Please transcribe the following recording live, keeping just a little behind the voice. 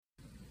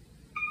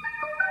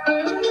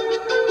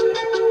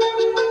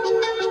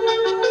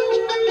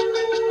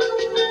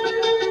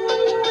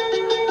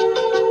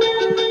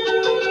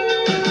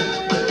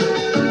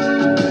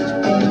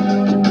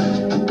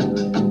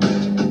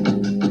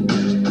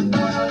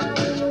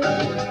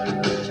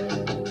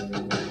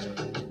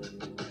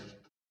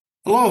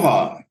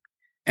Aloha,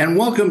 and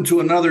welcome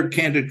to another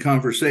Candid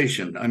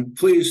Conversation. I'm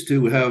pleased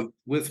to have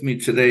with me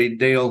today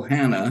Dale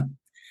Hanna,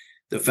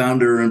 the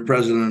founder and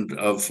president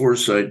of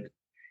Foresight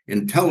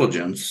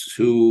Intelligence,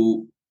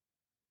 who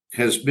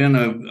has been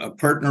a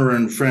partner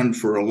and friend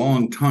for a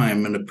long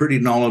time and a pretty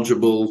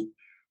knowledgeable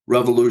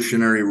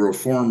revolutionary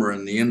reformer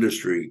in the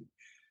industry.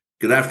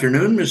 Good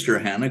afternoon,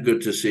 Mr. Hanna.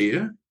 Good to see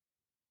you.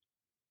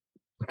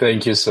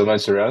 Thank you so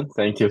much, Ron.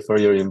 Thank you for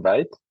your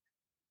invite.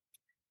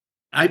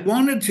 I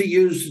wanted to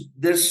use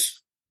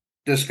this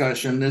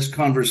discussion, this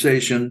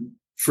conversation,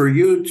 for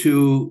you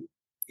to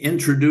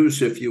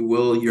introduce, if you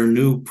will, your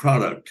new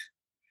product.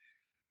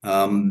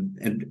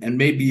 And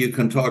maybe you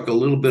can talk a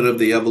little bit of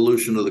the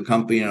evolution of the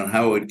company and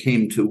how it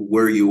came to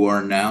where you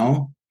are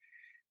now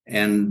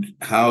and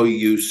how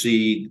you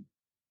see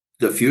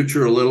the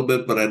future a little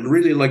bit. But I'd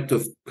really like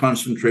to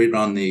concentrate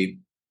on the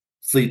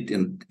fleet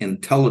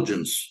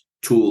intelligence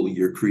tool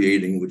you're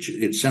creating, which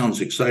it sounds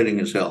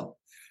exciting as hell.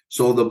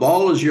 So the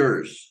ball is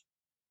yours.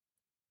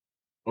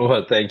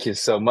 Well, thank you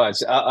so much.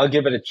 I'll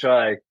give it a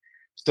try.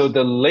 So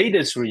the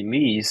latest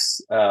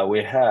release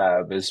we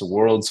have is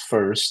world's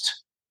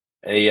first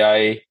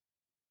AI-powered,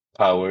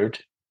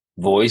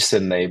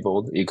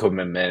 voice-enabled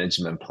equipment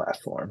management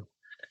platform.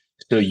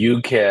 So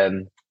you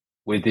can,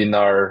 within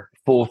our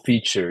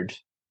full-featured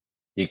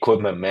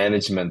equipment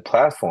management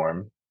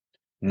platform,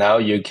 now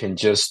you can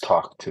just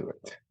talk to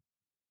it.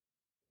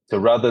 So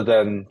rather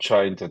than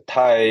trying to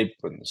type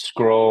and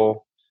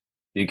scroll,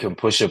 you can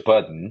push a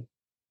button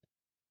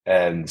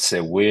and say,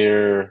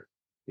 where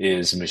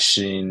is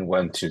machine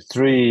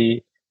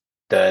 123?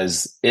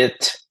 Does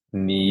it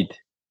need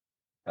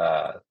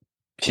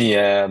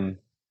PM?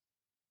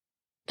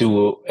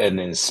 Do an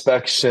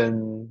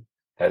inspection?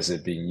 Has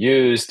it been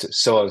used?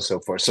 So on and so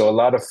forth. So a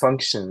lot of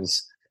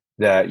functions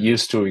that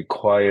used to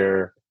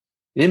require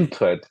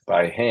input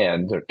by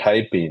hand or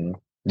typing,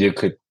 you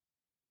could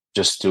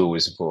just do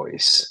with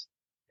voice.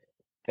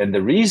 And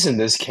the reason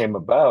this came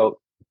about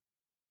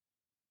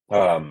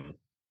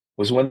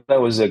was when I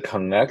was at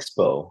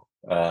ConExpo.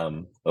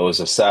 It was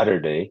a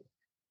Saturday.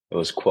 It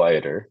was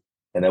quieter.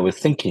 And I was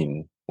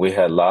thinking, we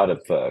had a lot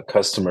of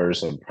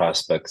customers and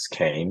prospects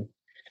came.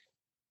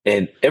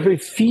 And every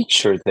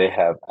feature they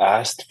have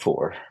asked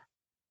for,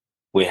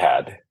 we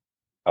had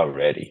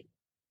already.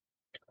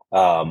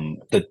 I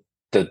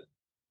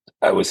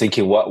was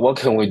thinking, what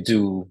can we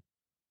do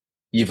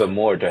even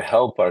more to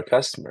help our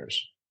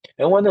customers?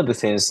 And one of the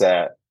things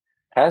that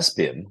has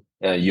been,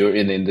 you're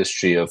in the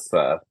industry of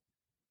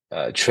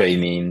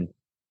training,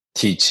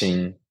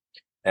 teaching,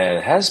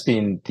 and has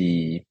been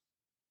the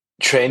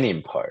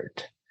training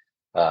part.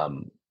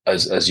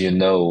 As you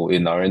know,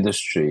 in our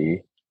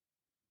industry,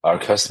 our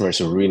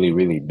customers are really,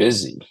 really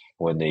busy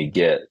when they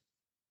get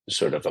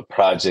sort of a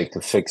project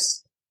to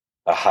fix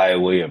a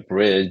highway, a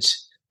bridge.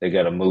 They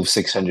got to move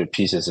 600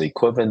 pieces of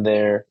equipment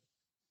there,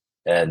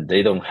 and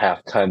they don't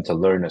have time to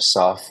learn the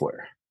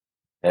software.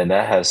 And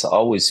that has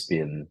always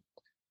been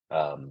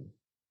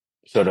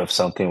sort of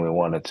something we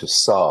wanted to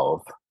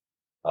solve.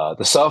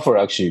 The software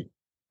actually,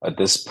 at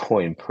this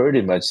point,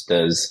 pretty much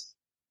does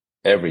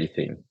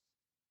everything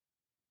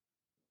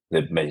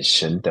they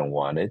mentioned and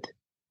wanted,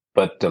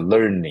 but the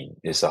learning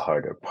is the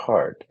harder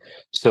part.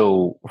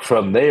 So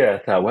from there, I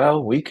thought,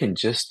 well, we can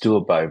just do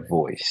it by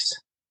voice.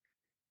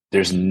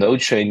 There's no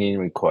training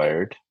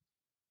required.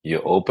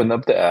 You open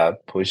up the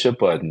app, push a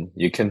button,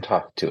 you can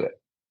talk to it.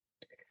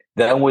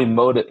 Then we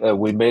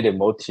made it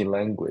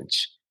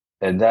multi-language,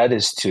 and that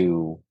is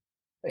to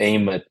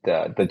aim at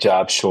the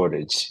job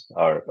shortage.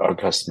 Our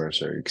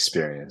customers are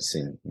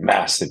experiencing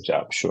massive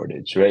job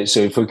shortage, right?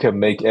 So if we can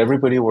make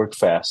everybody work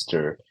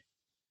faster,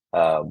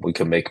 we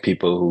can make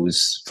people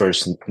whose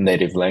first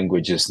native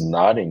language is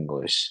not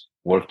English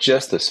work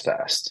just as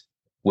fast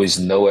with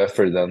no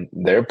effort on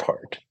their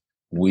part.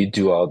 We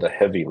do all the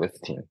heavy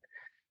lifting.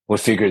 We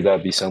figured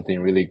that'd be something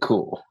really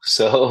cool.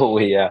 So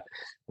we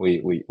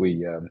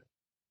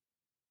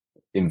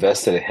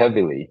invested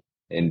heavily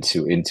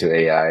into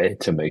AI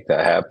to make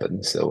that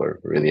happen. So we're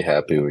really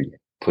happy we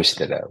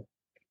pushed it out.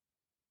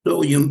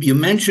 So you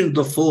mentioned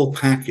the full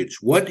package.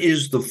 What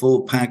is the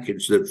full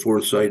package that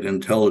Foresight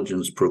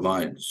Intelligence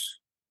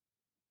provides?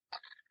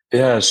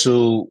 Yeah,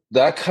 so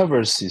that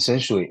covers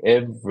essentially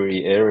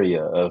every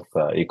area of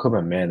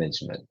equipment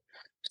management.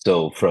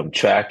 So from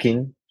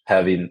tracking,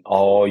 having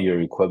all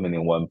your equipment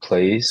in one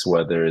place,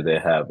 whether they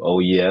have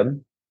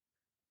OEM,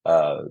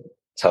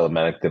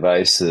 telematic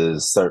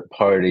devices, third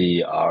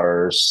party,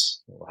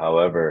 ours,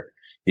 however,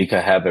 you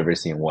can have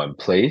everything in one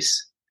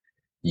place.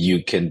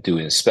 You can do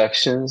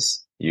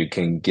inspections. You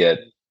can get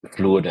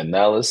fluid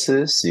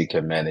analysis. You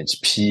can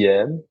manage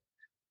PM.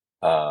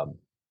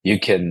 You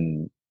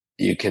can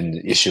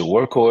issue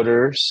work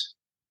orders,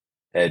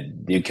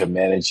 and you can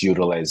manage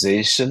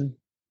utilization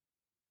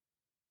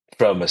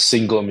from a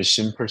single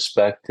machine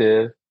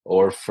perspective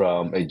or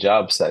from a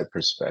job site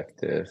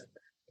perspective.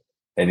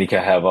 And you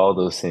can have all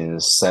those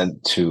things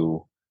sent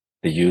to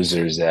the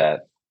users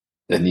that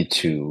need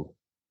to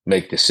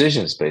make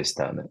decisions based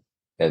on it.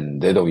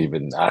 And they don't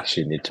even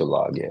actually need to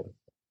log in.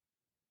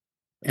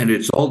 And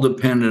it's all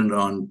dependent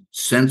on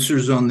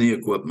sensors on the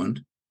equipment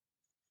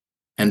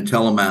and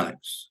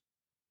telematics.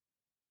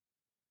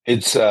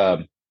 It's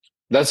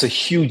that's a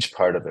huge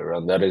part of it,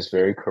 Ron. That is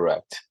very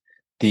correct.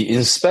 The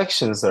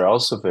inspections are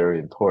also very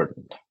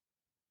important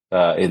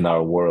in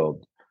our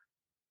world,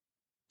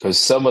 because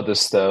some of the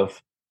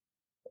stuff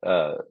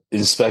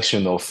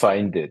inspection will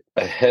find it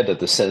ahead of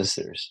the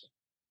sensors.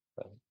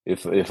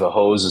 If a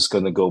hose is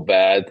going to go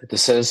bad, the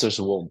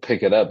sensors won't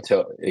pick it up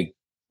till it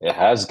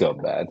has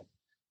gone bad.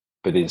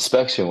 But the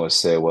inspection will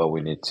say, well,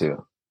 we need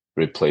to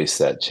replace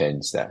that,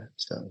 change that.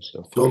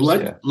 So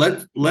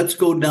let's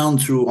go down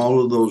through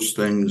all of those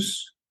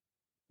things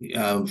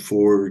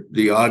for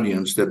the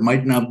audience that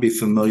might not be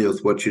familiar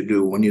with what you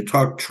do. When you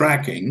talk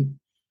tracking,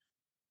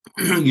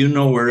 you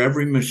know where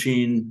every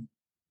machine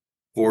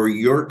for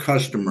your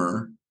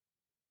customer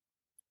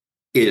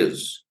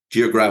is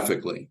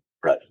geographically.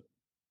 Right.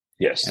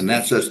 Yes. And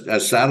that's a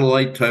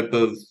satellite type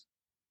of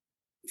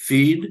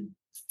feed,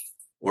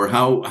 or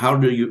how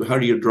do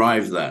you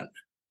drive that?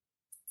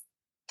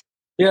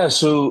 Yeah,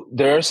 so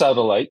there are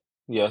satellite,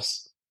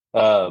 yes.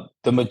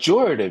 The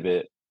majority of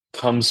it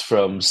comes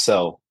from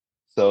cell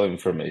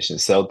information,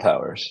 cell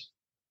towers.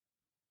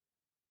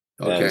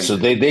 Okay. And so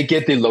they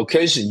get the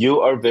location. You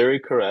are very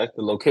correct.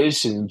 The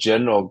location in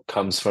general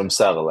comes from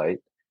satellite.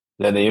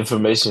 Then the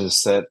information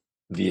is sent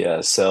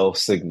via cell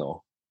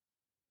signal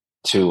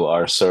to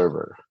our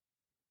server.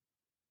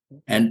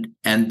 And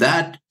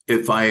that,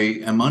 if I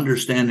am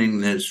understanding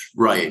this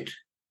right,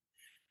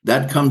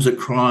 that comes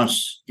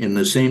across in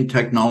the same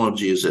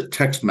technology as a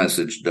text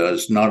message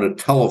does, not a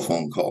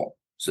telephone call.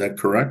 Is that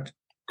correct?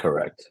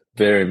 Correct.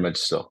 Very much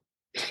so.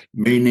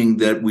 Meaning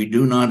that we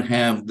do not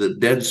have the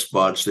dead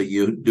spots that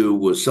you do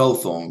with cell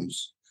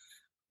phones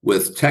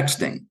with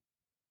texting.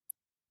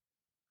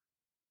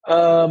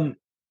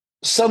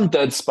 Some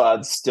dead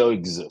spots still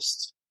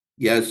exist.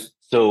 Yes.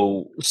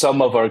 So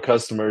some of our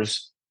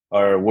customers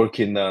are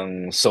working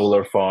on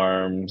solar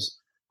farms,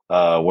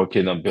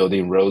 working on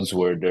building roads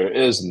where there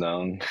is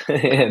none.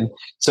 And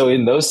so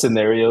in those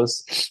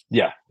scenarios,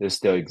 yeah, they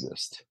still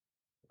exist.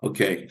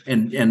 Okay.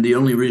 And the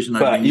only reason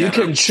but you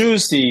can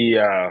choose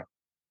the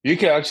you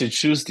can actually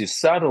choose the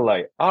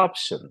satellite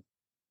option.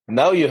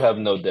 Now you have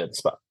no dead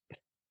spot.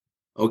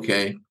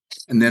 Okay.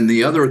 And then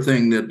the other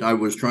thing that I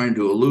was trying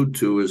to allude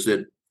to is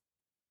that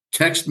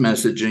text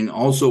messaging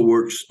also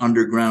works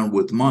underground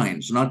with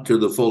mines, not to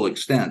the full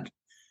extent,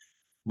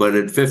 but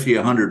at 50,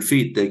 100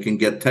 feet, they can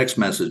get text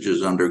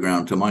messages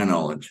underground, to my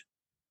knowledge.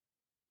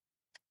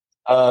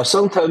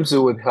 Sometimes it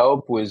would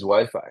help with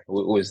Wi-Fi,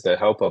 with the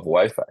help of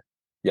Wi-Fi.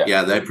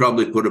 Yeah, they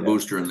probably put a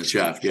booster in the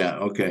shaft. Yeah,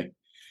 okay.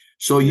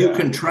 So you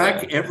can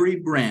track every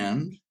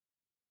brand,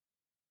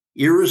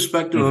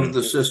 irrespective of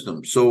the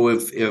system. So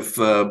if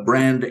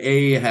brand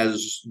A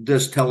has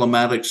this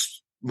telematics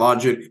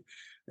logic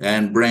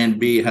and brand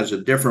B has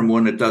a different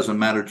one, it doesn't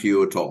matter to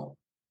you at all.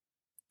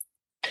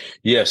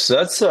 Yes,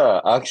 that's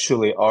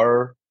actually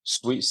our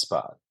sweet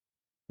spot.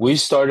 We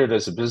started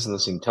as a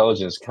business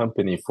intelligence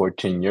company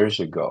 14 years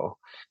ago,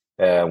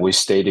 and we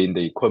stayed in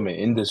the equipment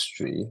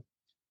industry.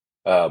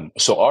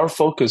 So our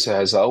focus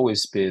has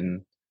always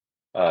been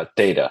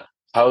data.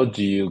 How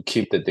do you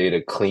keep the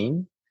data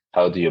clean?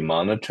 How do you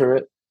monitor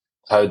it?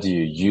 How do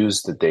you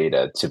use the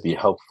data to be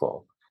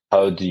helpful?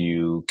 How do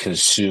you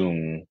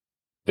consume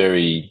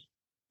very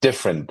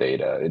different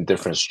data in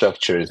different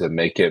structures and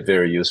make it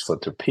very useful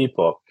to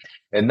people?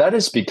 And that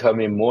is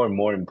becoming more and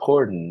more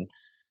important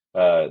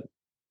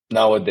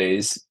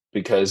nowadays,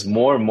 because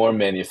more and more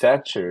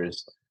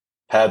manufacturers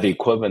have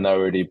equipment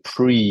already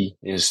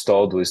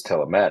pre-installed with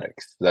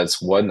telematics.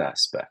 That's one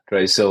aspect,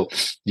 right? So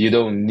you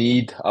don't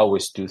need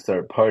always do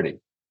third party.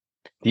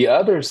 The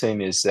other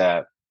thing is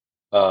that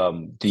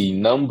the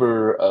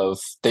number of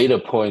data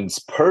points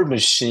per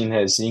machine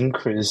has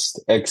increased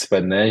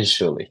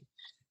exponentially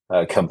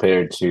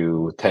compared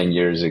to 10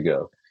 years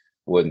ago,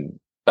 when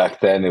back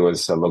then it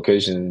was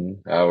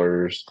location,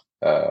 hours,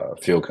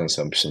 fuel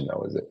consumption, that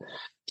was it.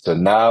 So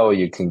now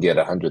you can get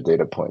 100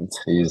 data points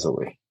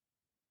easily.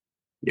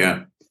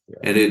 Yeah.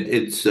 And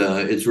it's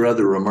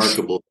rather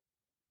remarkable.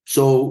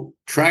 So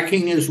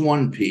tracking is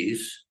one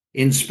piece.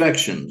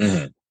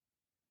 Inspections.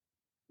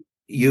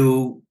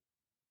 You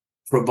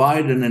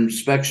provide an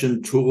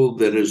inspection tool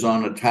that is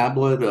on a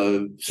tablet,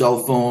 a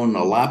cell phone,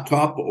 a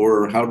laptop,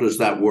 or how does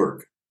that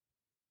work?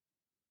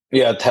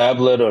 Yeah,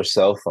 tablet or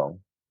cell phone.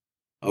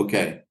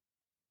 Okay.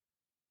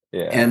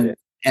 Yeah.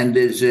 And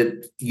is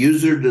it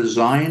user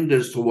designed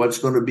as to what's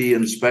going to be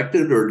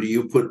inspected, or do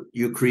you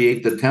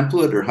create the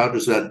template, or how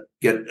does that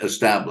get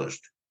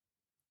established?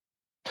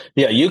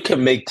 Yeah, you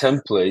can make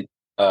template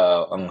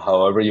on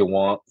however you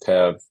want, to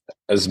have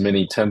as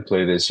many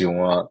template as you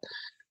want.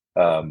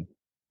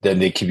 Then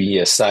they can be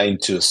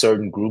assigned to a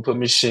certain group of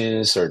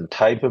machines, certain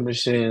type of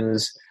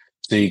machines.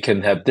 So you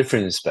can have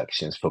different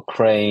inspections for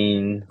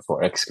crane,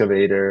 for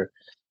excavator.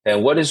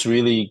 And what is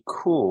really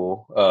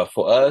cool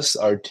for us,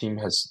 our team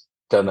has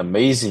done an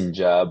amazing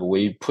job.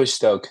 We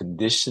pushed out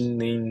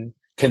conditional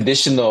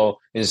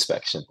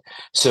inspection.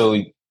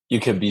 So you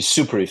can be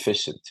super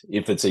efficient.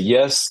 If it's a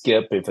yes,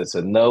 skip. If it's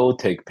a no,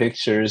 take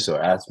pictures or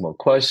ask more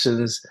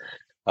questions.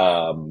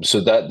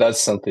 So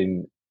that's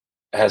something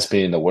has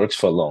been in the works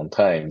for a long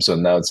time. So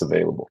now it's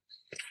available.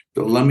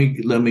 So let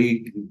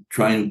me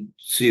try and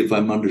see if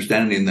I'm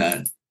understanding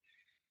that.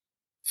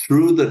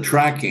 Through the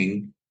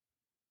tracking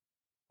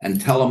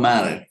and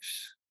telematics,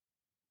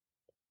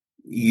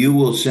 you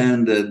will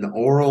send an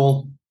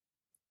oral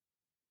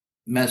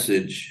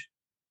message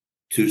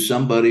to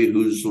somebody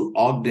who's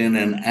logged in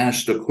and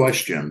asked a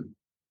question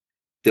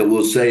that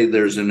will say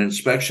there's an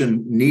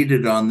inspection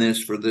needed on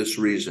this for this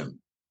reason.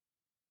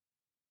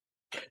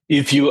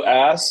 If you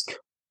ask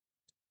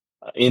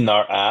in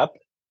our app,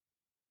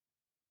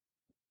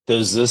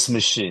 does this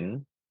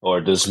machine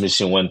or this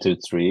machine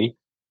 123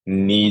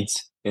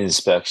 needs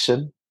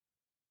inspection?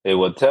 It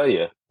will tell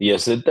you,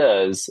 yes, it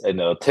does, and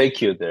it'll take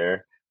you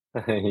there.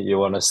 You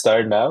want to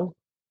start now?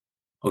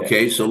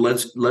 Okay, so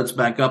let's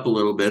back up a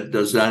little bit.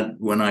 Does that,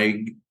 when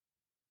I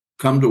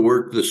come to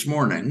work this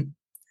morning,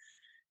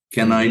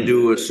 can I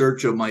do a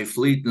search of my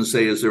fleet and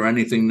say, is there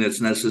anything that's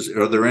necessary?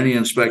 Are there any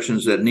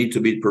inspections that need to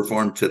be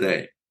performed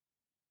today?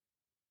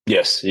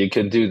 Yes, you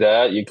can do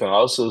that. You can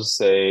also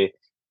say,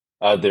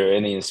 are there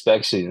any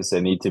inspections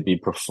that need to be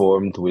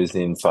performed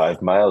within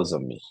 5 miles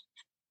of me?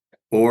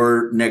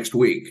 Or next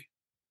week?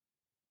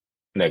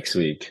 Next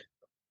week.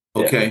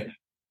 Okay. Yeah.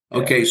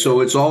 Okay,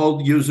 so it's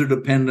all user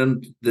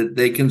dependent that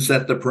they can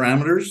set the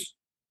parameters?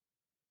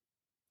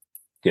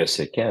 Yes,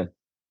 they can.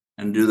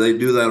 And do they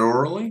do that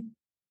orally?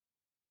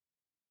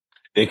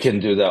 They can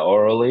do that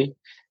orally.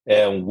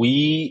 And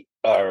we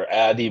are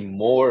adding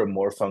more and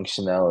more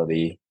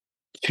functionality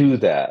to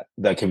that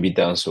can be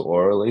done so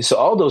orally. So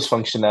all those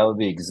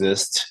functionality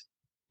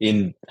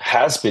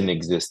has been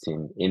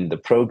existing in the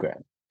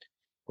program.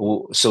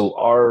 So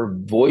our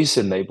voice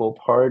enable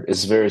part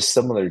is very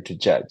similar to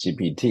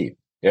ChatGPT.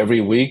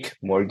 Every week,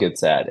 more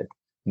gets added.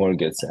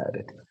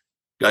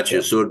 Gotcha.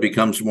 Yeah. So it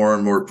becomes more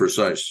and more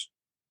precise.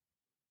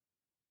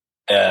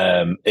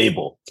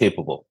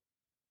 Capable.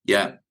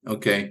 Yeah.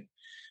 Okay.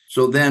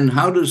 So then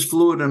how does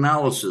fluid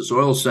analysis,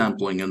 oil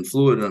sampling and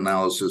fluid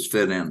analysis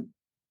fit in?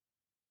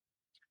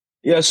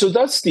 Yeah, so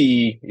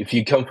if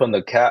you come from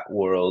the cat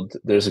world,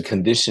 there's a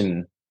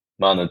condition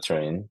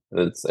monitoring.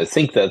 I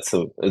think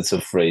it's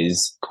a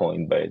phrase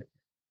coined by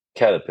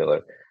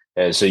Caterpillar.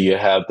 And so you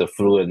have the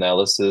fluid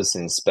analysis,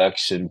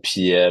 inspection,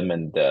 PM,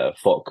 and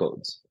fault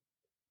codes.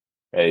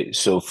 Right.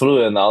 So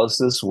fluid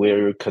analysis,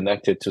 we're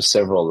connected to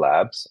several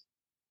labs,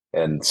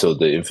 and so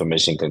the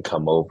information can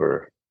come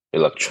over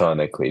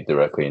electronically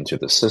directly into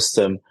the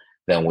system.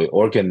 Then we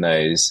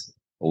organize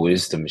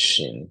with the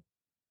machine.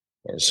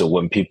 And so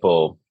when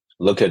people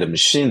look at the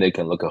machine, they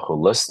can look at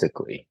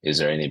holistically. Is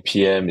there any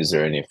PM? Is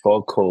there any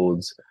fault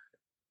codes?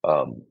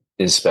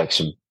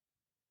 Inspection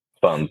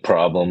found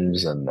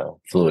problems and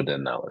fluid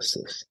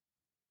analysis.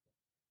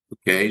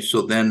 Okay,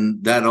 so then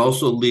that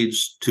also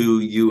leads to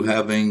you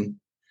having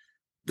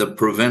the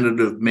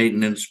preventative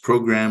maintenance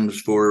programs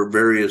for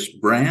various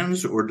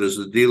brands, or does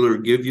the dealer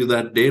give you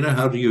that data?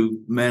 How do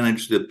you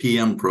manage the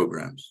PM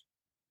programs?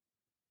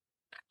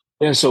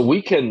 Yeah, so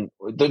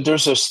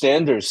there's a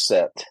standard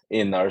set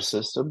in our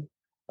system.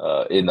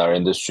 In our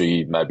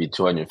industry, it might be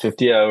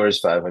 250 hours,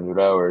 500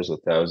 hours,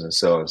 1,000,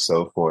 so on and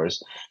so forth.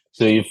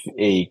 So if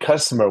a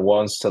customer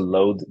wants to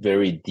load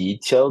very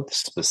detailed,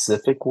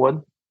 specific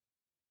one,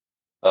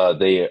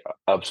 they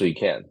absolutely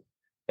can.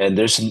 And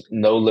there's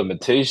no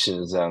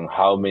limitations on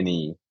how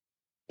many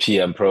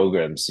PM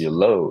programs you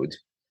load.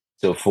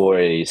 So for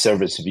a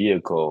service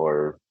vehicle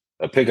or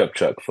a pickup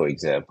truck, for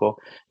example,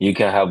 you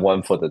can have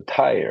one for the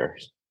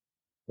tires,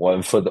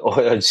 one for the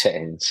oil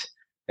change,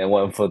 and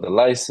one for the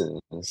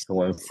license,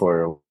 one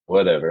for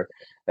whatever.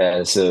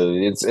 And so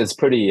it's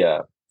pretty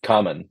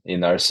common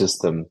in our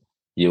system.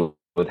 You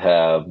would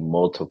have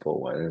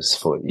multiple ones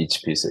for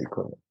each piece of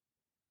equipment.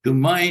 To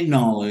my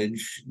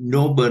knowledge,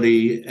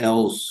 nobody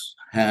else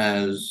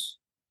has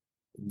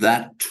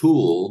that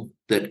tool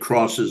that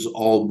crosses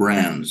all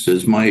brands.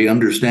 Is my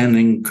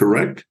understanding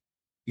correct?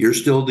 You're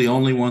still the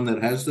only one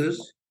that has this?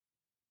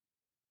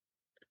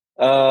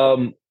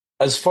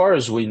 As far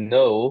as we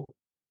know,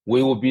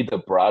 we will be the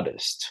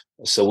broadest.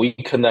 So we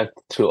connect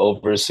to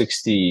over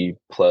 60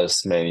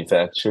 plus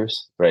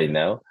manufacturers right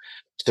now.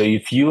 So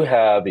if you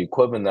have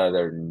equipment that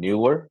are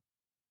newer,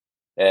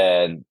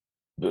 and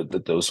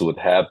those would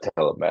have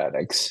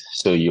telematics,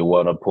 so you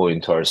want to pull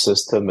into our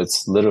system,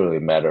 it's literally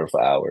a matter of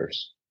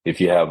hours.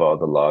 If you have all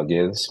the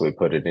logins, we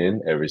put it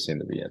in, everything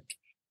to be in.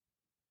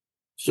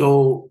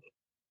 So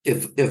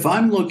if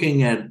I'm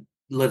looking at,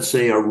 let's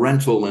say, a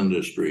rental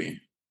industry,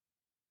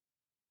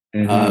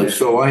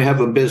 so I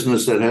have a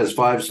business that has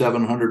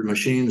 500-700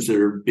 machines that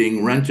are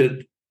being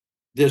rented.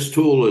 This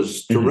tool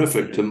is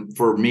terrific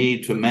for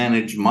me to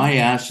manage my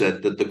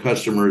asset that the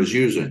customer is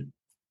using.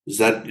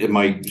 Am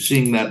I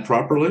seeing that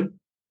properly?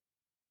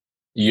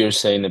 You're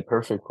saying it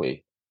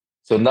perfectly.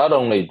 So not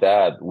only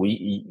that,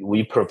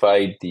 we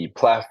provide the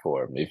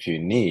platform if you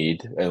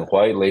need, and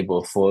white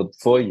label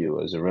for you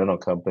as a rental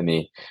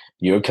company.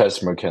 Your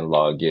customer can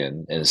log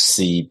in and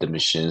see the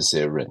machines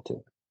they're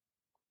renting.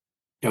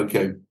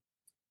 Okay.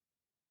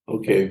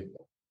 Okay.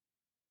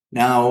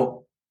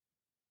 Now,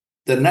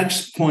 the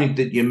next point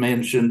that you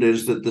mentioned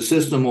is that the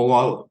system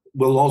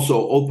will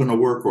also open a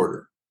work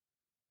order.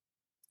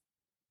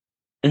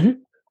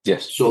 Mm-hmm.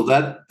 Yes. So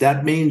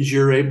that means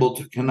you're able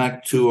to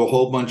connect to a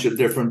whole bunch of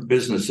different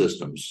business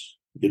systems.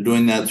 You're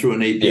doing that through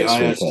an API, Yes,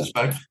 I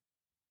suspect.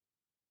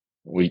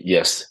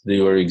 Yes,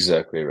 you are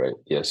exactly right.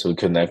 Yes, we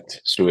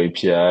connect through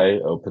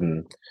API,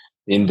 open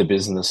in the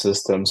business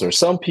systems, or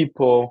some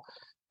people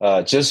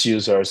just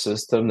use our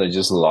system. They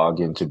just log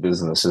into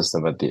business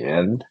system at the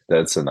end.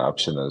 That's an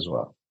option as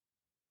well.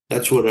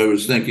 That's what I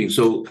was thinking.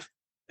 So,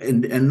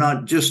 and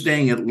not just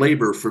staying at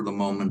labor for the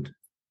moment.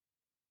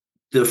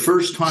 The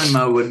first time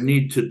I would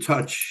need to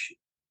touch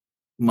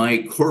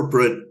my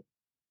corporate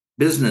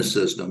business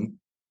system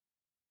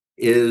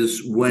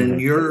is when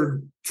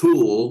your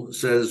tool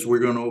says we're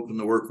going to open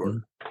the work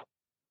order.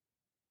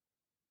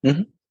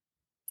 Mm-hmm.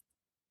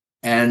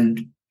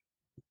 And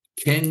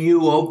can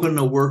you open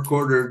a work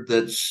order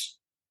that's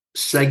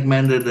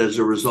segmented as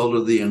a result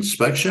of the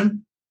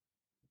inspection?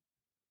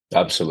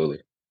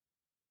 Absolutely.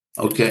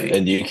 Okay.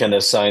 And you can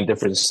assign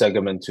different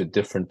segment to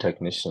different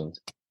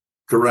technicians.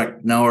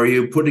 Correct. Now, are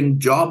you putting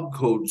job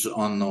codes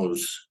on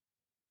those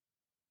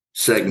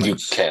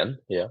segments? You can,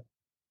 yeah.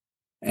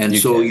 And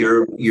so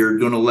you're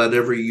going to let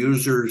every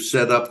user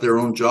set up their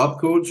own job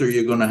codes, or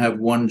you're going to have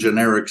one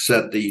generic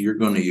set that you're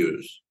going to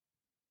use?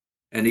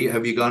 And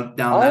have you gone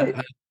down that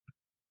path?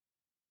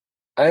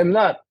 I'm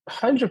not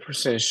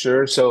 100%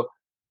 sure. So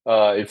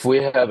if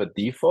we have a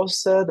default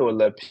set, or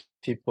let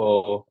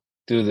people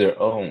do their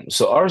own.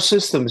 So our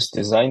system is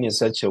designed in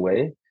such a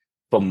way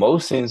for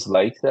most things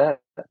like that.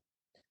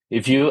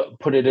 If you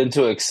put it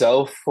into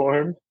Excel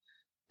form,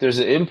 there's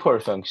an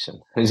import function.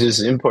 It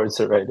just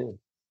imports it right in.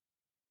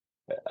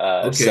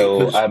 Okay,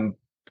 so I'm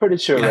pretty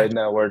sure yeah, right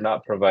now we're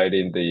not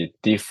providing the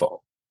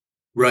default.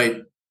 right.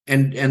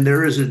 And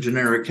there is a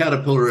generic.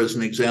 Caterpillar, as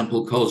an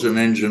example, calls an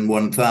engine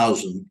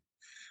 1000.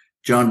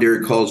 John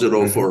Deere calls it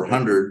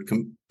 0400.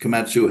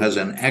 Komatsu has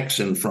an X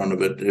in front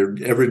of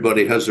it.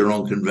 Everybody has their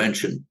own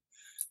convention.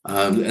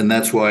 And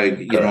that's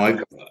why,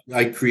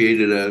 I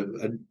created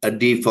a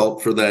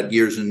default for that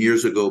years and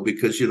years ago,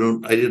 because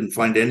I didn't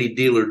find any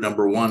dealer,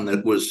 number one,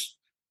 that was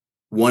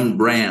one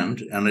brand,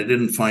 and I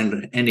didn't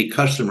find any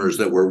customers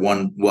that were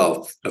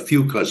a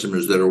few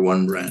customers that are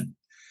one brand.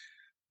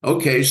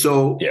 Okay,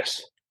 so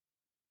yes,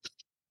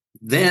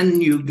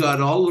 then you got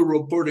all the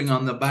reporting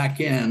on the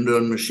back end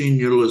on machine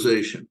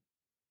utilization.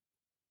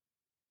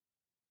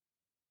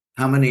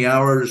 How many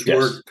hours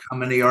worked, how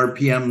many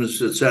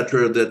RPMs, et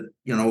cetera, that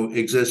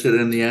existed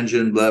in the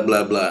engine, blah,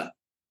 blah, blah.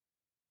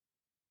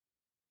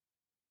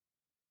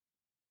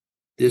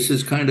 This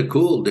is kind of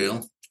cool,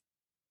 Dale.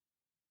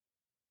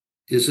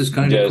 This is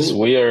kind of cool. Yes,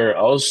 we are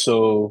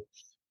also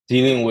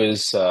dealing with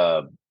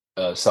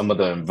some of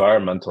the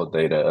environmental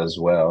data as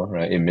well,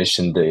 right?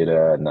 Emission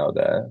data and all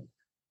that.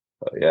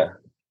 Yeah.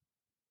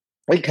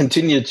 It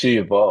continue to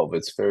evolve.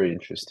 It's very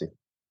interesting.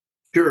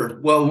 Sure.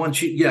 Well,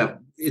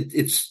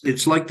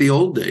 it's like the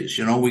old days.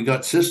 We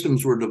got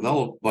systems were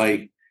developed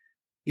by,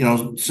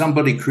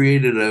 somebody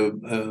created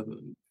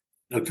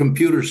a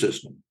computer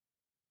system,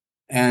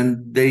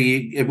 and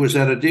it was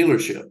at a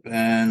dealership,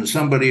 and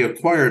somebody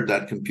acquired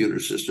that computer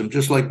system,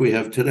 just like we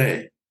have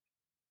today.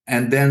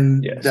 And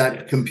then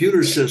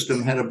computer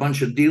system had a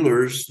bunch of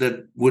dealers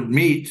that would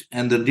meet,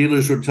 and the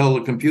dealers would tell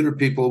the computer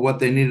people what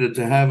they needed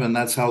to have, and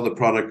that's how the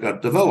product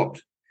got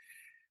developed.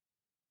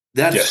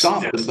 That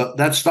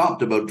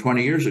stopped about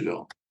 20 years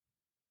ago.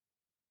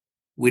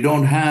 We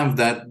don't have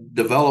that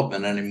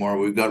development anymore.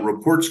 We've got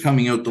reports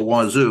coming out the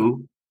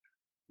wazoo.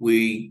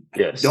 We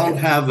don't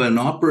have an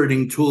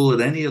operating tool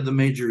at any of the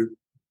major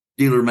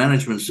dealer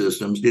management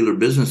systems, dealer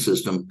business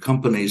system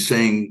companies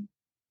saying,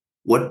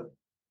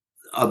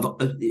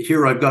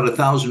 here I've got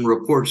 1,000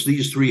 reports.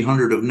 These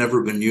 300 have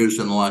never been used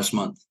in the last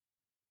month.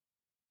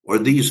 Or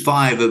these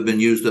 5 have been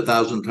used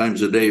 1,000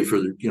 times a day for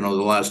the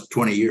last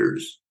 20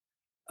 years.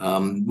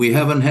 We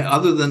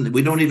haven't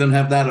we don't even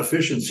have that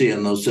efficiency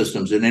in those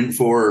systems in Infor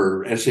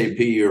or SAP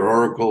or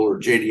Oracle or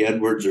JD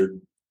Edwards or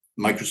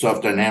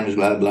Microsoft Dynamics,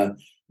 blah, blah.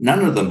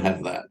 None of them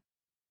have that.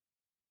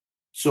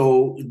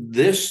 So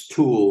this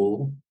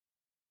tool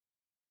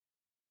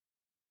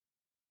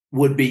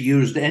would be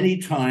used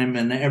anytime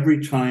and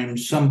every time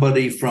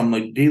somebody from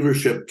a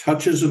dealership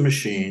touches a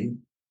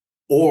machine,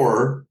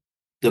 or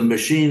the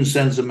machine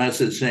sends a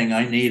message saying,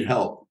 I need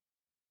help.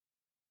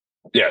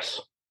 Yes.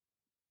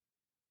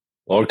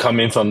 Or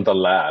coming from the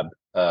lab,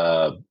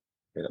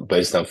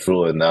 based on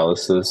fluid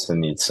analysis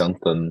and need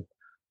something.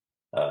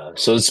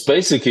 So it's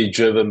basically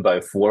driven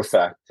by 4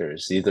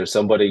 factors. Either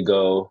somebody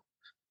go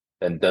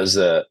and does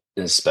a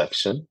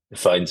inspection,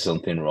 finds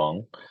something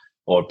wrong,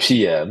 or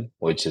PM,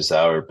 which is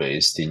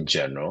hour-based in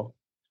general,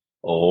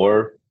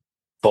 or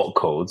fault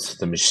codes.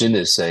 The machine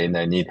is saying,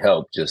 I need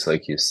help, just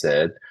like you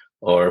said,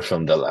 or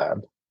from the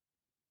lab.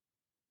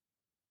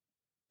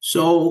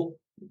 So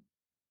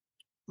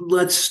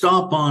let's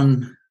stop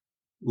on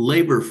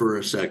labor for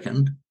a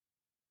second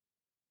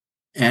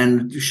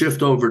and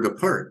shift over to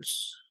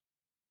parts.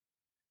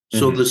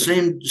 So the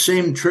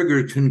same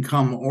trigger can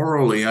come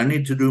orally. I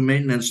need to do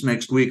maintenance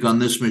next week on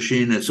this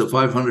machine. It's a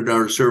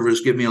 $500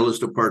 service. Give me a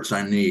list of parts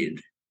I need.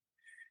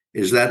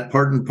 Is that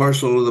part and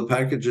parcel of the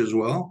package as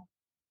well?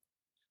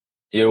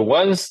 You're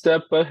one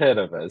step ahead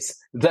of us.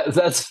 That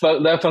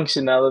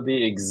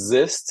functionality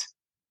exists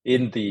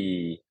in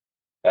the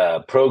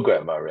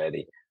program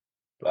already.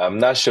 I'm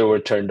not sure we're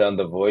turned on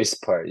the voice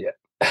part yet.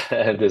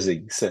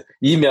 So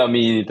email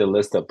me the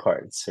list of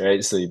parts,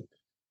 right? So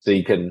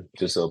you can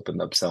just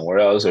open up somewhere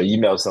else or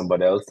email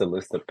somebody else the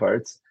list of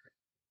parts.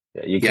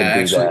 Yeah, you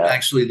can do that.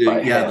 Actually,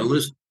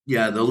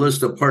 the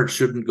list of parts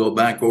shouldn't go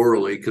back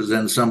orally because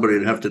then somebody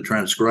would have to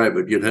transcribe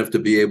it. You'd have to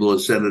be able to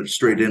send it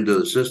straight into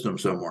the system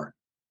somewhere.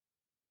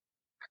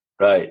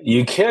 Right.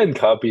 You can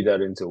copy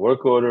that into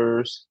work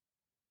orders,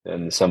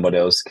 and somebody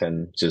else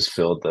can just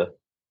fulfill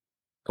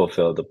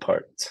the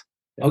parts.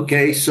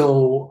 Okay,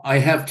 so I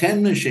have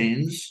 10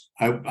 machines.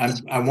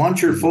 I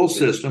want your full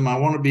system. I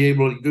want to be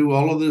able to do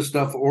all of this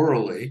stuff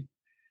orally.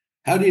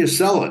 How do you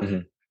sell it? Mm-hmm.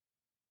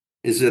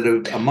 Is it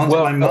a month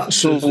by month?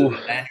 Is it an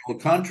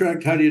annual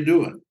contract? How do you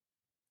do it?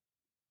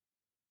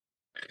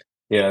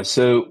 Yeah,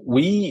 so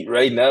we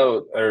right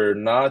now are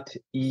not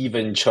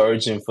even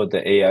charging for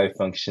the AI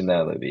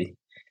functionality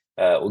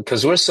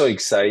because we're so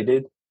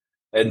excited,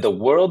 and the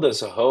world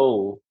as a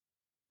whole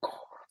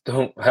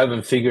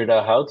haven't figured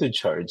out how to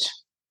charge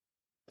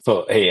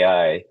for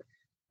AI.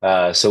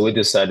 So we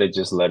decided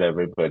just let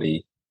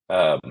everybody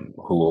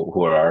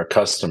who are our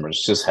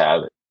customers just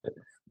have it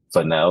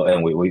for now,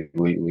 and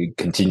we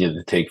continue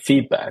to take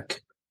feedback.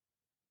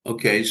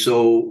 Okay,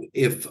 so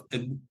if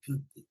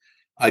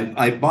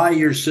I buy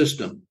your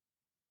system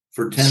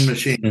for 10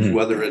 machines,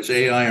 whether it's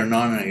AI or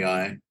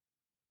non-AI,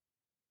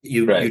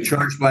 you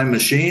charge by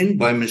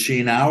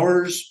machine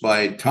hours,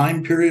 by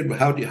time period.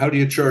 How do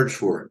you charge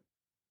for it?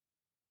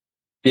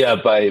 Yeah,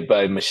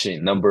 by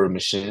machine, number of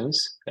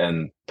machines,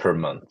 and per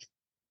month.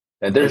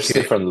 And there's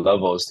different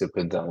levels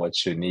depending on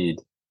what you need.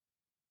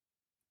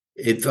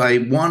 If I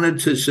wanted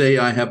to say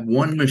I have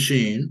one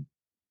machine,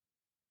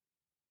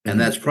 and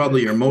that's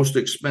probably your most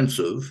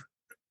expensive,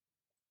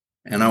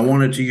 and I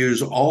wanted to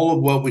use all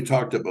of what we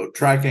talked about,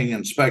 tracking,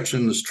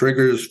 inspections,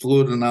 triggers,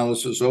 fluid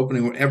analysis,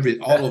 opening,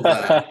 all of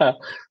that.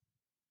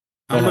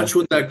 How much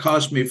would that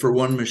cost me for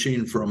one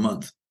machine for a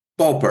month?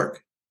 Ballpark.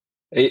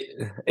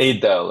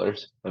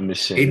 $8 a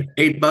machine.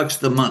 $8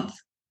 the month.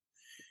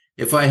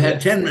 If I had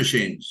 10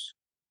 machines,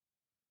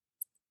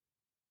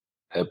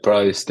 it'd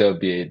probably still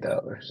be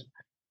 $8.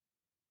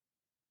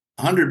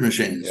 100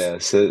 machines. Yeah,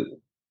 so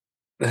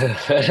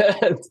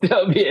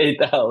still be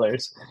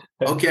 $8.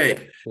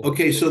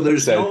 Okay. So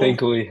there's I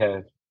think we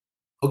have.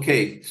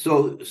 Okay,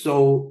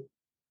 so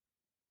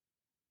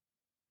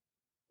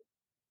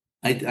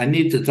I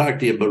need to talk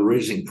to you about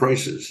raising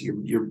prices.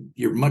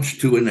 You're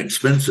much too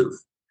inexpensive.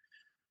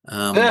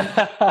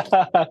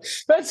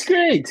 That's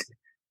great.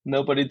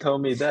 Nobody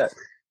told me that.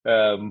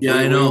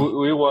 I know.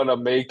 We want to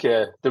make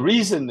the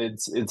reason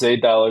it's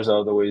 $8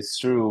 all the way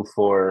through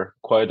for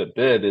quite a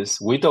bit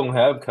is we don't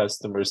have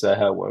customers that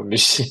have one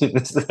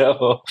machine.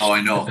 So. Oh,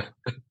 I know.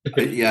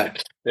 Yeah.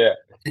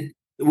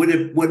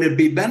 Would it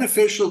be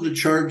beneficial to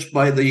charge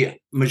by the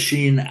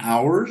machine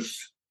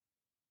hours?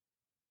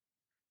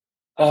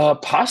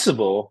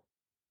 Possible.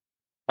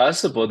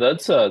 That's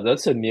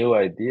a new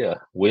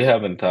idea. We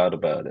haven't thought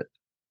about it.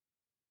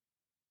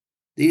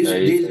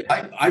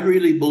 I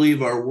really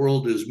believe our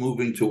world is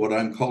moving to what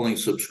I'm calling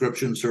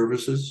subscription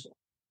services.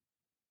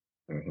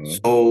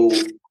 So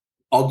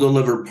I'll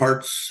deliver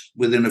parts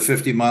within a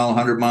 50-mile,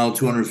 100-mile,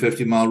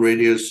 250-mile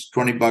radius,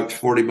 $20,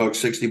 $40,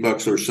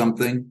 $60 or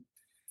something.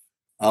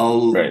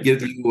 I'll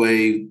give you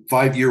a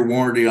 5-year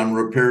warranty on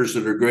repairs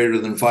that are greater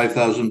than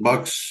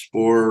 $5,000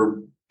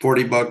 for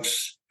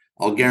 $40.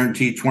 I'll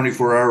guarantee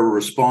 24-hour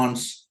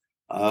response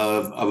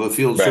of a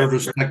field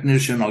service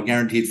technician. I'll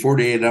guarantee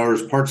 48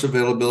 hours parts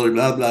availability,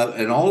 blah, blah.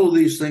 And all of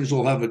these things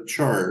will have a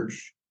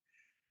charge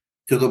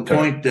to the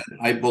point that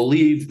I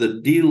believe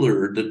the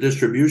dealer, the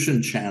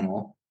distribution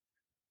channel,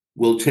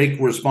 will take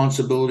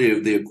responsibility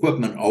of the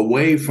equipment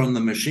away from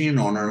the machine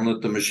owner and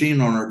let the machine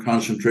owner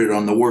concentrate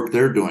on the work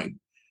they're doing,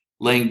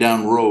 laying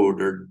down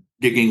road or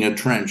digging a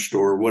trench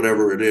or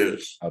whatever it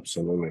is.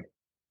 Absolutely.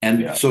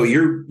 And so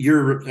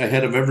you're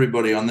ahead of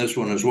everybody on this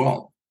one as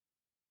well.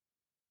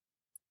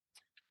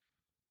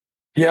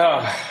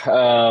 Yeah,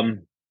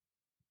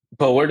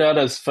 but we're not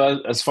as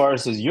far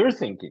as you're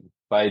thinking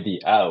by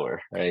the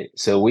hour, right?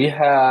 So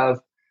I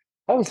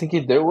was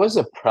thinking there was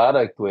a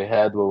product we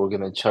had where we're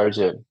going to charge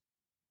it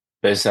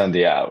based on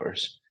the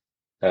hours.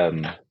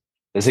 I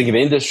think the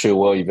industry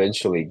will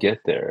eventually get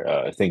there.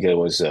 I think it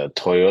was a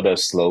Toyota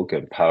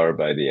slogan, "Power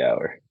by the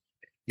hour."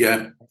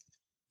 Yeah,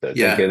 so I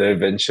think it'll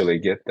eventually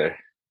get there.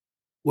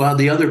 Well,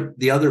 the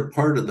other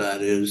part of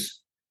that is,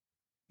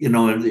 in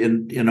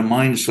a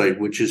mine site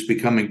which is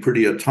becoming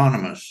pretty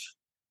autonomous,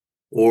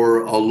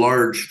 or a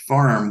large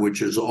farm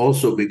which is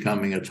also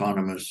becoming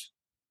autonomous,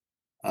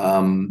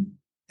 and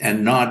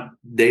not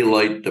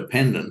daylight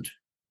dependent,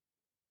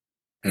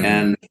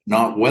 and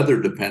not weather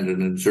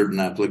dependent in certain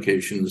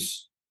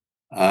applications.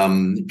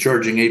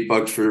 Charging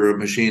 $8 for a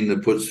machine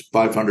that puts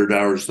 500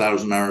 hours,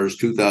 1,000 hours,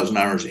 2,000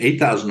 hours,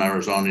 8,000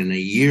 hours on in a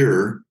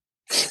year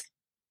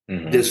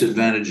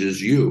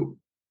disadvantages you.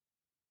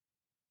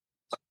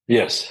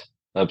 Yes,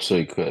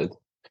 absolutely could.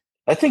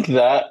 I think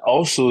that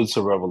also is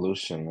a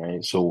revolution,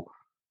 right? So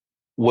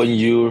when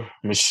your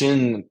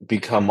machine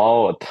become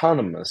all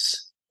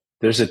autonomous,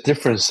 there's a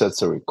different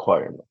sets of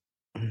requirement.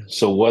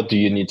 So what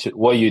you need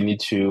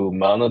to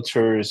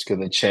monitor is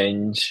going to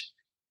change.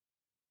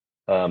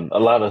 A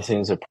lot of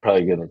things are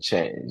probably going to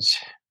change.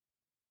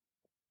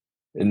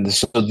 And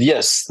so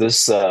yes,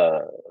 this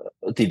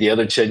the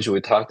other change we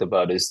talked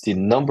about is the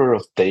number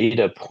of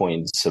data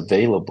points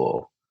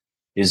available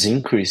is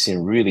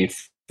increasing really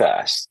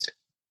fast.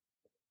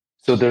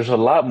 So there's a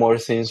lot more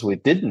things we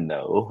didn't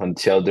know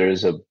until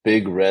there's a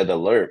big red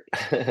alert.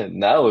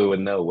 Now we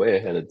would know way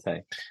ahead of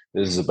time.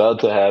 This is about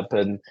to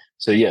happen.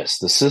 So yes,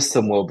 the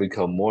system will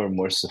become more and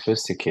more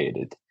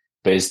sophisticated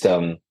based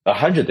on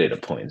 100 data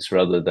points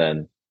rather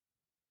than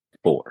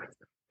 4.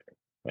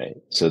 Right.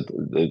 So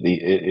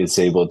it's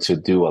able to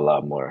do a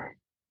lot more,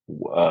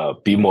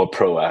 be more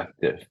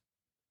proactive.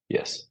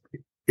 Yes.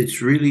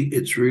 It's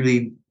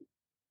really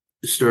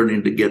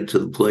starting to get to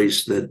the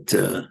place that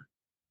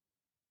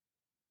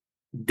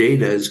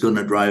data is going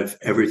to drive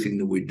everything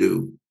that we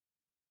do.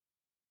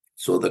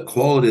 So the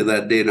quality of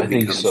that data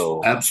becomes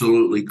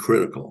absolutely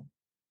critical.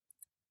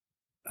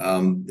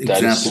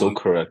 That is so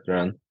correct,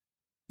 Ron.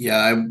 Yeah,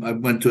 I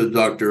went to a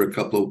doctor a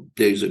couple of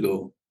days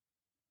ago,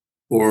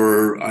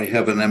 or I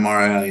have an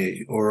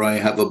MRI, or I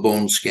have a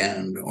bone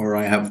scan, or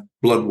I have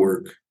blood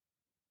work.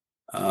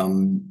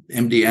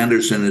 MD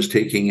Anderson is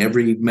taking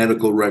every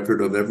medical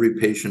record of every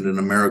patient in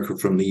America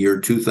from the year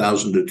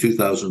 2000 to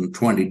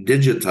 2020,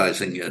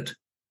 digitizing it,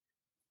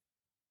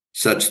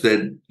 such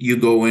that you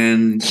go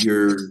in,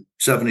 you're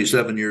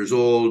 77 years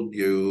old,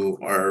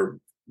 your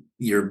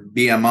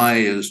BMI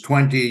is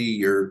 20,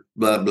 you're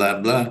blah, blah,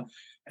 blah,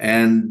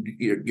 and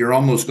you're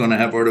almost going to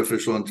have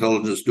artificial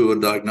intelligence do a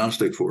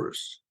diagnostic for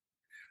us,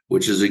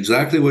 which is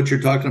exactly what you're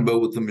talking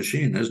about with the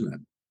machine, isn't it?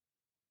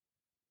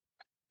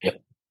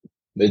 Yep.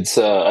 It's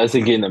I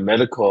think on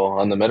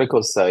the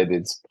medical side,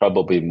 it's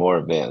probably more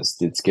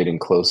advanced. It's getting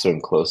closer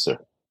and closer.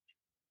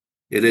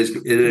 It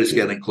is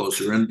getting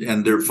closer,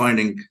 and they're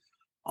finding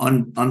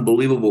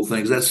unbelievable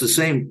things. That's the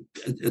same.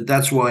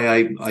 That's why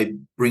I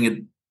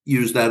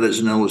use that as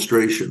an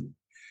illustration.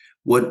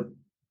 What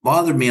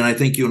bothered me, and I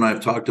think you and I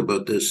have talked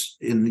about this,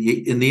 in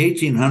the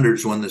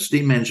 1800s, when the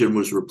steam engine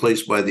was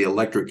replaced by the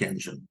electric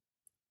engine,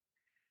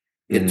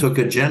 it took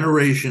a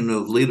generation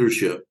of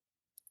leadership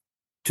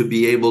to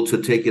be able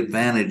to take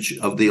advantage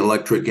of the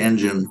electric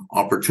engine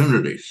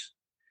opportunities.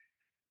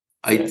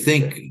 I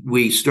think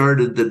we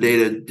started the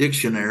data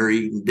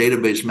dictionary,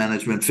 database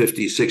management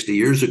 50, 60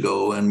 years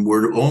ago, and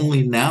we're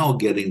only now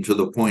getting to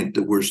the point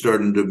that we're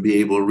starting to be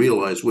able to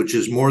realize, which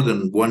is more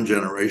than one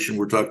generation.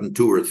 We're talking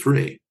 2 or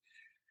 3.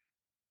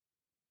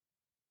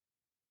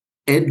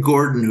 Ed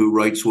Gordon, who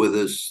writes with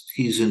us,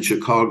 he's in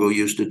Chicago,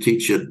 used to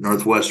teach at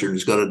Northwestern.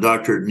 He's got a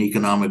doctorate in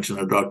economics and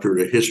a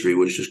doctorate of history,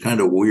 which is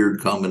kind of a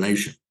weird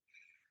combination.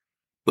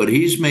 But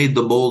he's made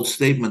the bold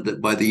statement that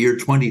by the year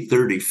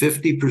 2030,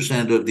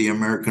 50% of the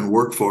American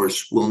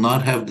workforce will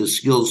not have the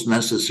skills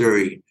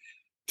necessary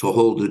to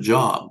hold a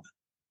job.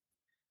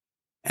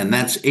 And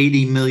that's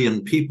 80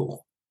 million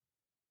people.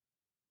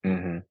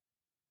 Mm-hmm.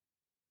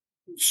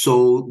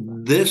 So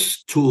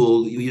this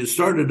tool, you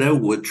started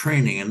out with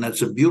training, and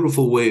that's a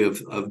beautiful way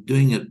of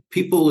doing it.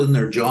 People in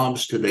their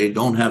jobs today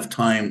don't have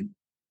time,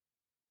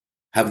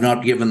 have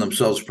not given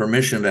themselves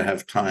permission to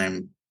have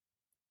time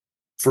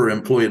for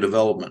employee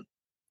development.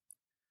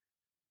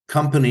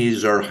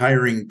 Companies are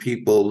hiring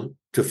people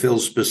to fill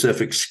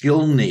specific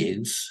skill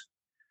needs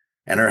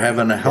and are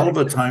having a hell of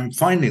a time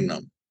finding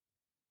them.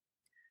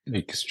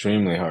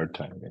 Extremely hard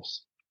time,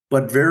 yes.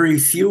 But very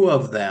few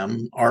of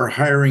them are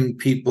hiring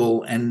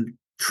people and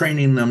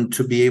training them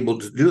to be able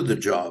to do the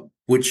job,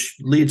 which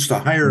leads to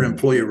higher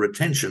employee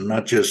retention,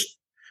 not just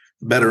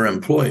better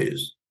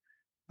employees.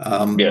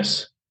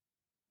 Yes.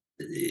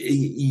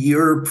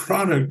 Your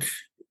product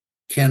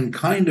can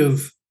kind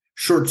of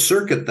short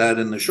circuit that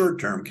in the short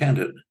term, can't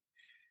it?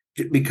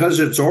 Because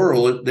it's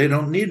oral, they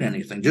don't need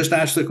anything. Just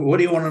ask what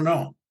do you want to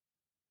know?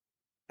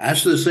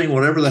 Ask this thing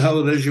whatever the hell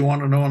it is you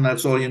want to know, and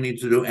that's all you need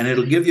to do, and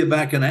it'll give you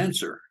back an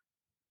answer.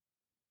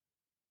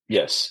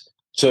 Yes.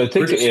 So I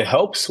think it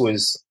helps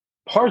with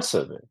parts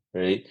of it,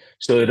 right?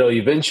 So it'll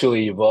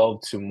eventually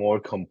evolve to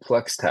more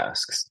complex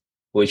tasks,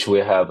 which we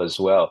have as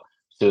well.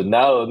 So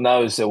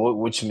now is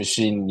which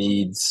machine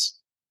needs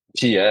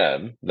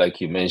PM, like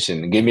you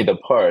mentioned, give me the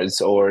parts,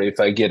 or if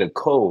I get a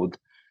code,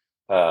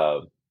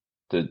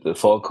 the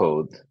fault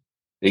code,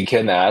 it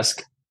can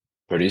ask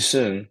pretty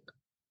soon,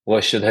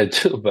 what should I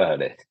do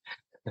about it?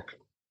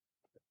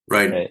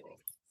 Right.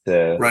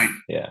 So, right.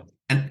 Yeah.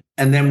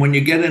 And then when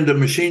you get into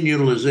machine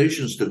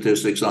utilization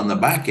statistics on the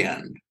back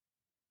end,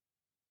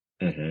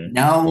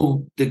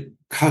 now the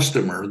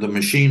customer, the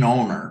machine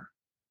owner,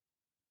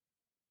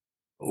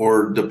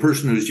 or the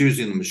person who's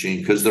using the machine,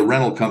 because the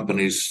rental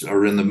companies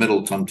are in the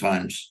middle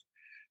sometimes,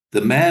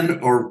 the man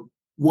or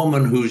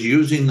woman who's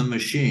using the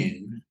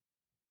machine,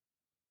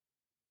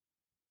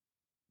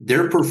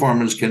 their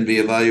performance can be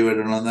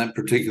evaluated on that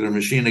particular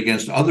machine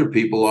against other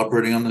people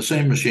operating on the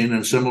same machine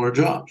in similar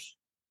jobs.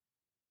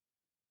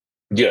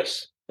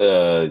 Yes,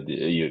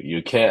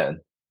 you can.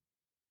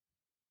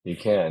 You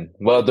can.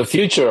 Well, the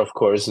future, of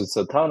course, is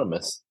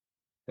autonomous.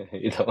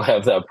 You don't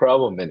have that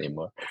problem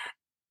anymore.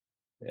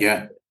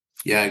 Yeah,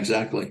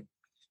 exactly.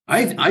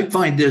 I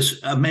find this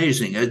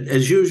amazing.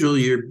 As usual,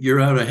 you're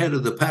out ahead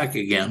of the pack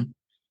again,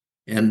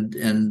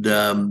 and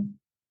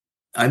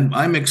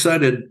I'm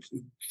excited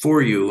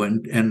for you,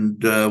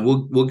 and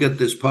we'll get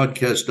this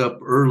podcast up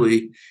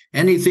early.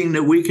 Anything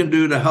that we can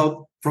do to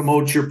help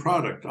promote your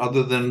product,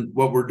 other than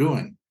what we're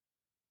doing?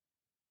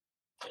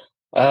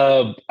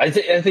 I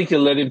think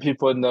letting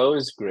people know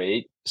is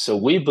great. So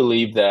we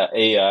believe that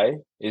AI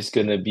is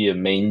going to be a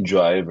main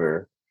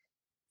driver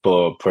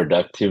for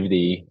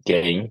productivity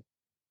gain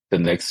the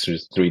next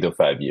 3 to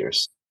 5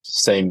 years.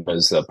 Same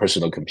as a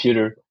personal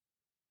computer,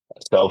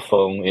 cell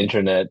phone,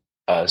 internet.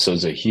 So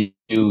it's a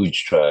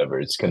huge driver.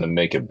 It's going to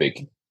make a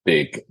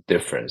big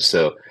difference.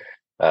 So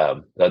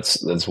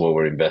that's what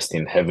we're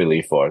investing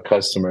heavily for our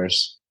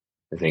customers.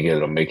 I think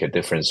it'll make a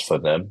difference for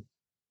them.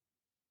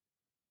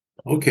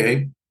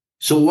 Okay.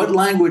 So what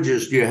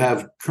languages do you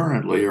have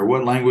currently, or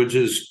what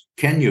languages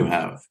can you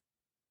have?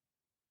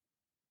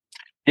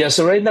 Yeah,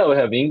 so right now we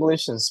have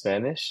English and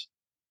Spanish,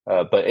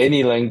 but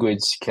any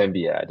language can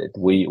be added.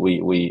 We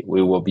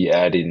will be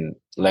adding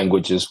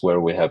languages where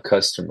we have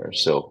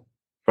customers. So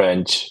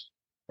French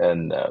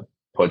and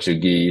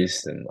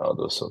Portuguese and all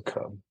those will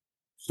come.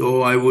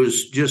 So I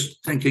was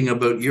just thinking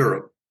about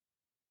Europe.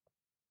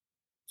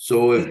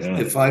 So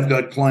if I've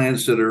got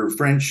clients that are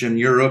French in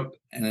Europe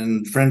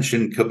and French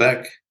in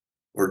Quebec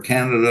or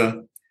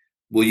Canada,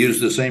 will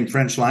use the same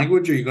French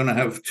language, or are you going to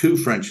have two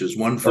Frenches,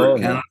 one for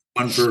Canada,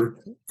 one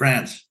for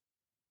France?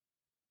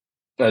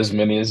 As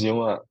many as you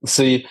want.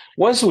 See,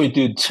 once we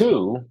do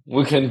two,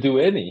 we can do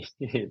any,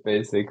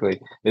 basically.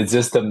 It's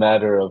just a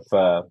matter of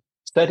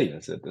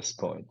settings at this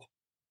point.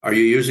 Are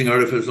you using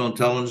artificial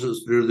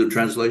intelligence through the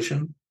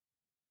translation?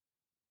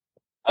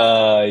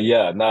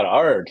 Yeah, not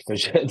our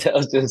artificial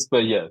intelligence,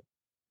 but yeah.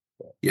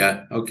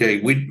 Yeah,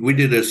 okay. We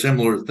did a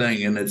similar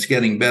thing, and it's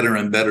getting better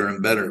and better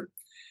and better.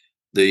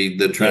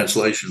 The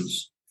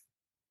translations.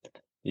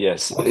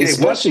 Yes, okay,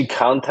 especially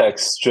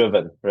context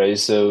driven, right?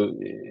 So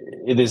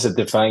it is a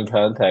defined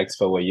context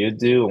for what you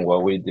do and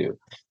what we do.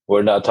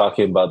 We're not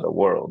talking about the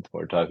world.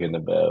 We're talking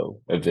about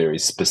a very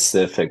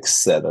specific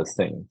set of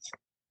things.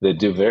 They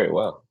do very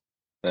well.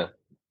 Yeah.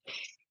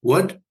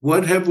 What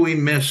have we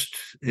missed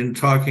in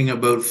talking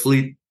about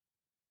fleet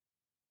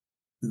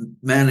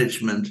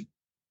management?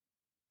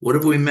 What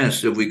have we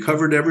missed? Have we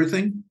covered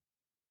everything?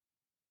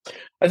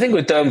 I think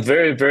we've done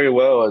very, very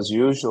well as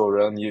usual,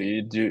 Ron.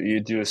 You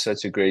do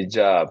such a great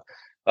job.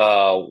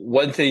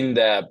 One thing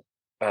that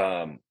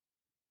I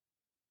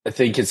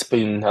think it's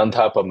been on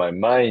top of my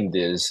mind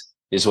is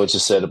what you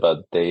said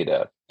about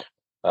data.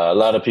 A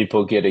lot of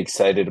people get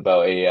excited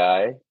about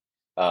AI,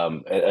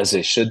 as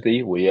they should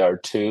be. We are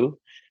too.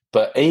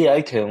 But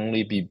AI can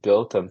only be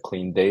built on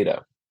clean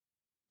data.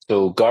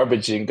 So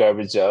garbage in,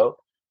 garbage out.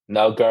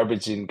 Now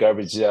garbage in,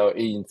 garbage out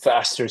in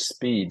faster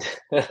speed.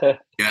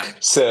 Yeah.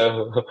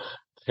 So,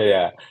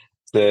 yeah.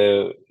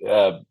 So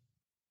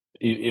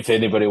if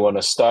anybody want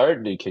to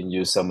start, you can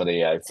use some of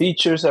the AI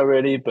features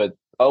already, but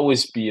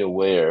always be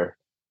aware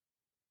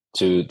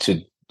to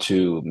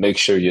make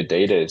sure your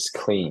data is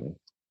clean.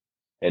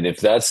 And if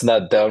that's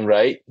not done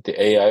right,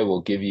 the AI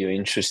will give you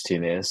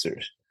interesting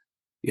answers.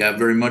 Yeah,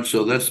 very much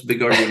so. That's the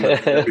big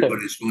argument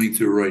everybody's going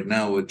through right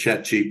now with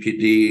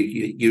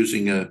ChatGPT,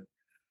 using a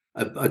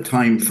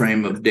time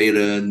frame of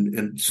data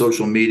and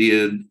social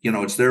media.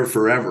 It's there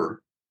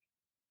forever,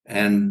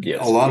 and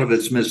a lot of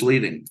it's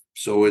misleading.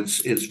 So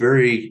it's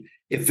very,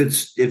 if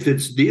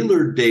it's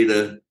dealer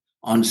data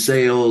on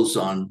sales,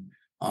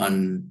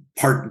 on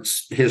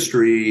parts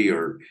history,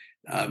 or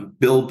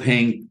bill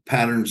paying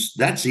patterns,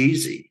 that's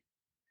easy.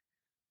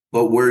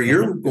 But where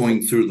you're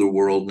going through the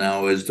world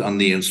now is on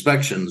the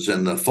inspections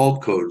and the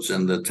fault codes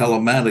and the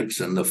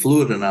telematics and the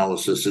fluid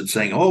analysis. It's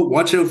saying, oh,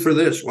 watch out for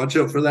this, watch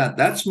out for that.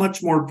 That's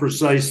much more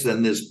precise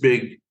than this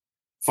big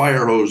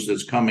fire hose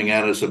that's coming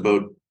at us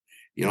about,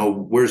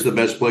 where's the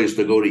best place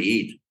to go to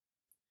eat.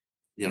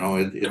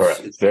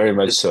 It's very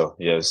much so.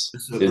 Yes.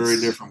 It's a very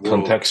different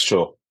world.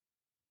 Contextual.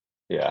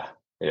 Yeah.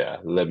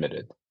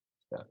 Limited.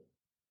 Yeah.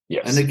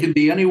 Yes. And it can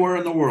be anywhere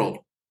in the world.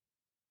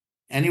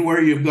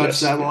 Anywhere you've got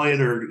satellite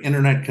or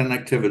internet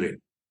connectivity.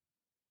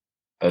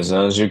 As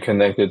long as you're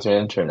connected to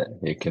internet,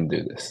 you can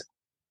do this.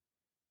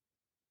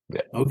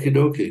 Yeah. Okie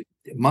dokie.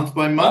 Month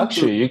by month?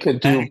 Actually, you can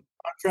do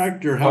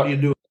contract, or how do you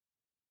do it?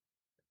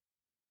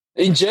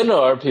 In general,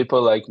 our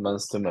people like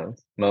month to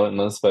month,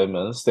 month by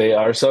month.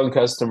 Some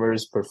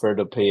customers prefer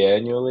to pay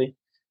annually,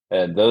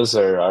 and those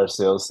are our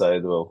sales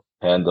side will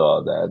handle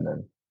all that.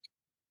 And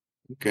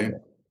okay.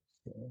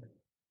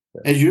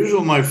 As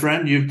usual, my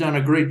friend, you've done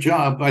a great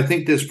job. I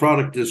think this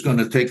product is going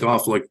to take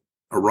off like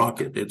a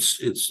rocket.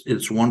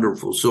 It's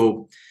wonderful.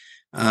 So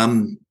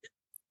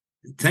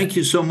thank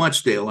you so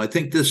much, Dale. I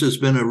think this has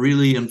been a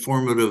really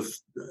informative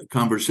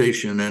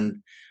conversation.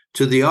 And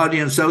to the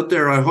audience out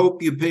there, I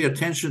hope you pay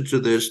attention to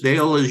this.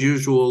 Dale, as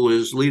usual,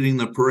 is leading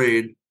the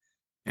parade.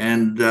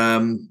 And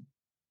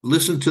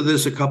listen to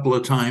this a couple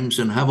of times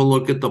and have a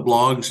look at the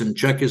blogs and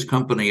check his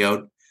company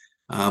out.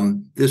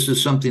 This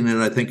is something that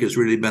I think is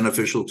really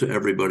beneficial to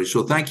everybody.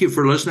 So thank you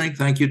for listening.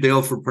 Thank you,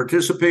 Dale, for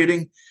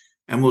participating.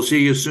 And we'll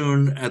see you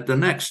soon at the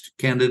next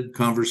Candid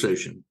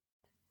Conversation.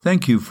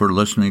 Thank you for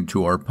listening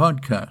to our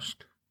podcast.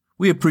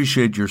 We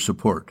appreciate your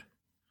support.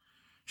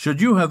 Should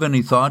you have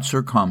any thoughts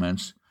or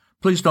comments,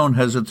 please don't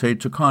hesitate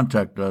to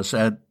contact us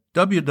at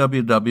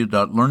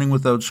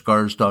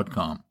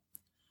www.learningwithoutscars.com.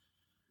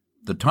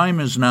 The time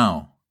is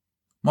now.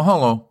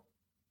 Mahalo.